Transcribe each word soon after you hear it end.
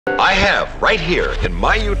I have right here in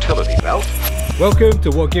my utility belt. Welcome to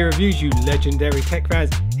WhatGear Reviews, you legendary tech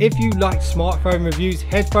fans. If you like smartphone reviews,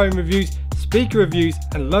 headphone reviews, speaker reviews,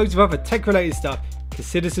 and loads of other tech related stuff,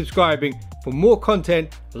 consider subscribing for more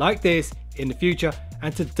content like this in the future.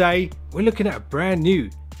 And today we're looking at a brand new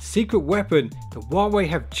secret weapon that Huawei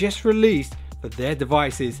have just released for their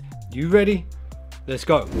devices. You ready? Let's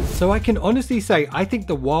go. So I can honestly say I think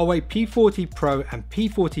the Huawei P40 Pro and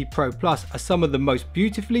P40 Pro Plus are some of the most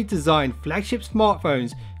beautifully designed flagship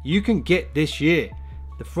smartphones you can get this year.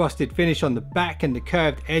 The frosted finish on the back and the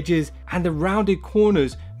curved edges and the rounded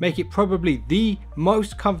corners make it probably the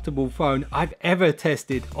most comfortable phone I've ever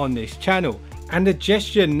tested on this channel. And the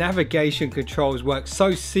gesture navigation controls work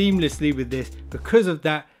so seamlessly with this because of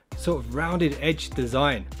that sort of rounded edge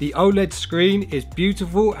design. The OLED screen is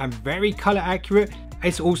beautiful and very color accurate.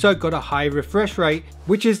 It's also got a high refresh rate,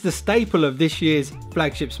 which is the staple of this year's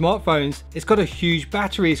flagship smartphones. It's got a huge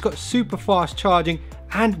battery, it's got super fast charging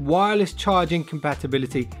and wireless charging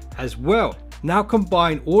compatibility as well. Now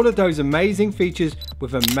combine all of those amazing features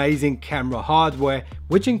with amazing camera hardware,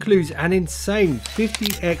 which includes an insane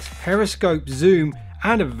 50x periscope zoom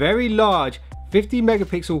and a very large 50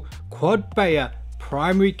 megapixel quad Bayer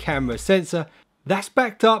primary camera sensor that's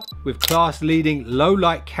backed up with class leading low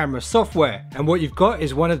light camera software. And what you've got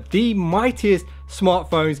is one of the mightiest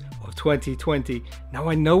smartphones of 2020. Now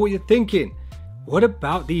I know what you're thinking, what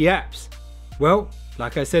about the apps? Well,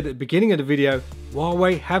 like I said at the beginning of the video,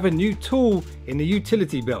 Huawei have a new tool in the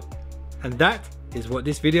utility belt, and that is what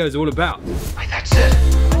this video is all about. That's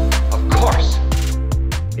it, of course.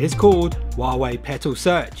 It's called Huawei Petal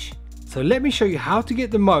Search. So let me show you how to get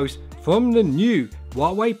the most from the new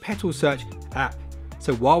Huawei Petal Search app.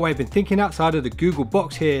 So Huawei have been thinking outside of the Google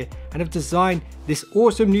box here and have designed this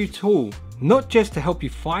awesome new tool, not just to help you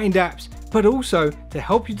find apps, but also to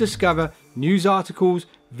help you discover news articles,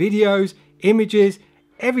 videos, images,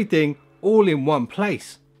 everything all in one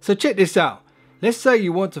place. So check this out. Let's say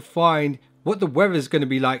you want to find what the weather is going to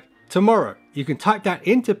be like tomorrow. You can type that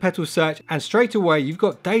into Petal Search and straight away you've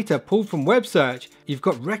got data pulled from web search, you've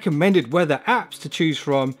got recommended weather apps to choose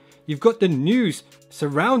from, you've got the news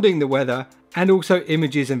surrounding the weather, and also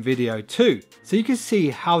images and video too. So you can see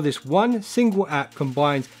how this one single app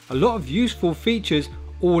combines a lot of useful features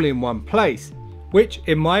all in one place, which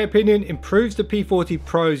in my opinion improves the P40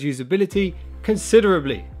 Pro's usability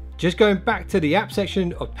considerably. Just going back to the app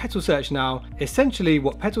section of Petal Search now, essentially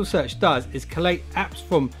what Petal Search does is collate apps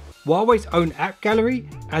from Huawei's own app gallery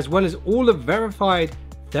as well as all the verified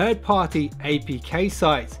third-party APK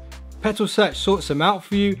sites. Petal Search sorts them out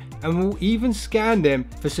for you and will even scan them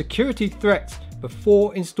for security threats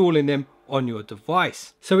before installing them on your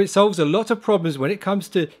device. So it solves a lot of problems when it comes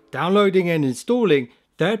to downloading and installing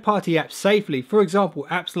third-party apps safely. For example,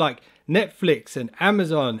 apps like Netflix and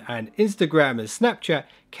Amazon and Instagram and Snapchat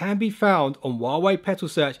can be found on Huawei Petal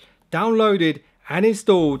Search, downloaded and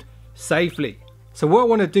installed safely. So what I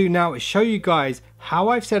want to do now is show you guys how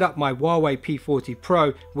I've set up my Huawei P40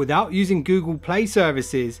 Pro without using Google Play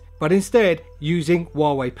services, but instead using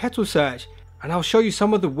Huawei Petal Search, and I'll show you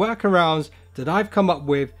some of the workarounds that I've come up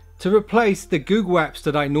with to replace the Google apps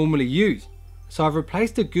that I normally use. So I've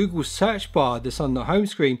replaced the Google search bar that's on the home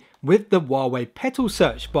screen with the Huawei Petal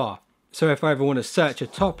search bar. So if I ever want to search a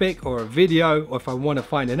topic or a video, or if I want to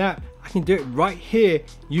find an app, I can do it right here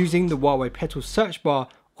using the Huawei Petal search bar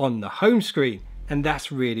on the home screen. And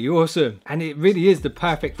that's really awesome. And it really is the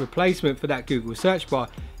perfect replacement for that Google search bar,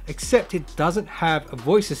 except it doesn't have a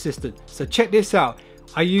voice assistant. So check this out.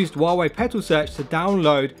 I used Huawei Petal Search to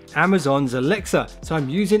download Amazon's Alexa. So I'm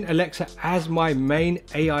using Alexa as my main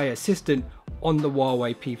AI assistant on the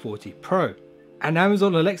Huawei P40 Pro. And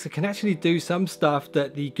Amazon Alexa can actually do some stuff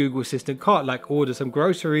that the Google Assistant can't, like order some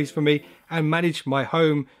groceries for me and manage my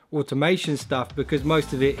home automation stuff, because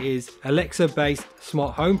most of it is Alexa based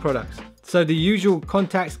smart home products. So the usual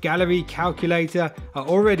contacts, gallery, calculator are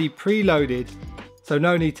already preloaded, so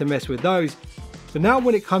no need to mess with those. But now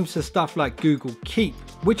when it comes to stuff like Google Keep,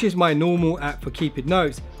 which is my normal app for keeping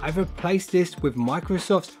notes, I've replaced this with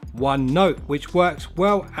Microsoft's OneNote, which works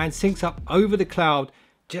well and syncs up over the cloud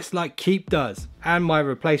just like Keep does. And my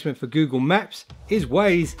replacement for Google Maps is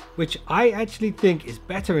Waze, which I actually think is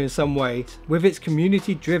better in some ways. With its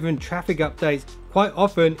community driven traffic updates, quite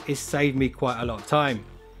often it's saved me quite a lot of time.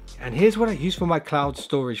 And here's what I use for my cloud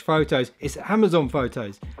storage photos. It's Amazon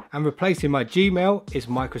Photos, and replacing my Gmail is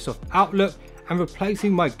Microsoft Outlook, and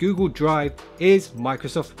replacing my Google Drive is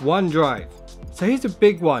Microsoft OneDrive. So here's a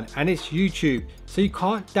big one, and it's YouTube. So you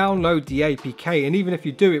can't download the APK, and even if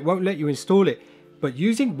you do, it won't let you install it. But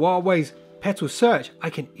using Huawei's Petal Search,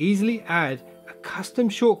 I can easily add a custom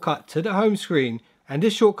shortcut to the home screen And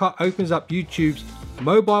this shortcut opens up YouTube's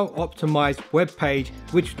mobile optimized web page,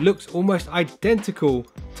 which looks almost identical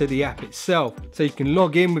to the app itself. So you can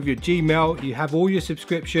log in with your Gmail, you have all your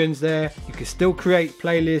subscriptions there, you can still create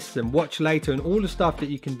playlists and watch later and all the stuff that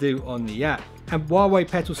you can do on the app. And Huawei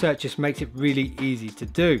Petal Search just makes it really easy to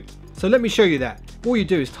do. So let me show you that. All you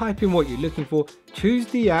do is type in what you're looking for, choose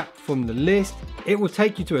the app from the list, it will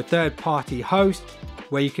take you to a third-party host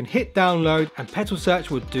where you can hit download and Petal Search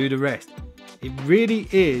will do the rest. It really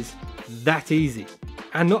is that easy.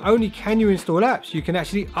 And not only can you install apps, you can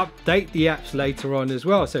actually update the apps later on as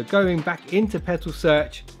well. So going back into Petal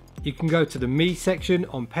Search, you can go to the Me section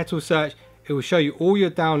on Petal Search. It will show you all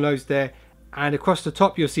your downloads there, and across the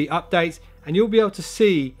top you'll see updates, and you'll be able to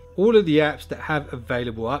see all of the apps that have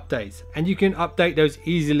available updates, and you can update those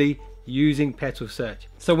easily using Petal Search.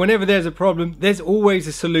 So whenever there's a problem, there's always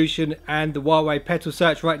a solution, and the Huawei Petal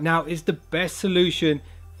Search right now is the best solution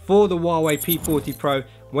for the Huawei P40 Pro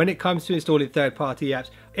when it comes to installing third-party apps.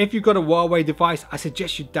 If you've got a Huawei device, I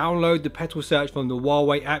suggest you download the Petal Search from the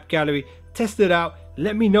Huawei app gallery, test it out,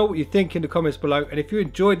 let me know what you think in the comments below, and if you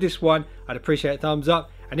enjoyed this one, I'd appreciate a thumbs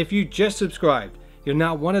up, and if you just subscribed, you're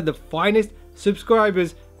now one of the finest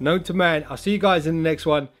subscribers known to man. I'll see you guys in the next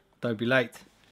one. Don't be late.